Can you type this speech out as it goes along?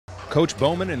Coach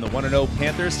Bowman and the 1-0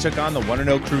 Panthers took on the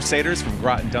 1-0 Crusaders from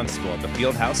Groton, Dunstable at the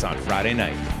Fieldhouse on Friday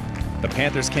night. The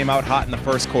Panthers came out hot in the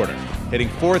first quarter, hitting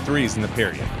 4 threes in the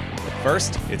period.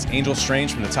 First, it's Angel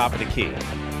Strange from the top of the key.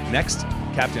 Next,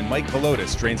 Captain Mike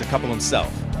Velotis drains a couple himself,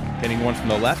 hitting one from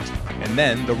the left and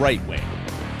then the right wing.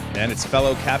 Then it's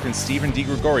fellow Captain Stephen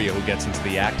DiGregorio who gets into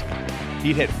the act.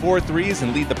 He'd hit 4 threes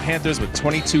and lead the Panthers with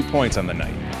 22 points on the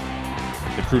night.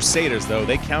 The Crusaders, though,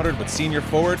 they countered with senior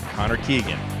forward Connor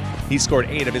Keegan. He scored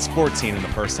 8 of his 14 in the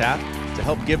first half to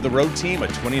help give the road team a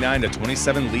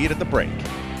 29-27 lead at the break.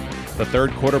 The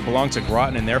third quarter belonged to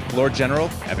Groton and their floor general,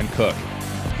 Evan Cook.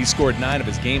 He scored 9 of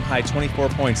his game-high 24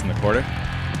 points in the quarter.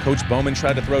 Coach Bowman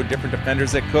tried to throw different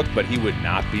defenders at Cook, but he would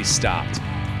not be stopped.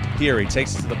 Here, he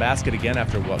takes it to the basket again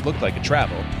after what looked like a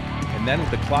travel. And then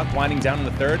with the clock winding down in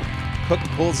the third, Cook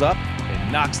pulls up and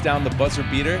knocks down the buzzer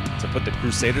beater to put the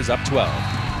Crusaders up 12.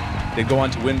 They go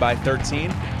on to win by 13,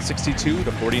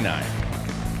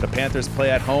 62-49. The Panthers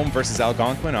play at home versus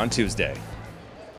Algonquin on Tuesday.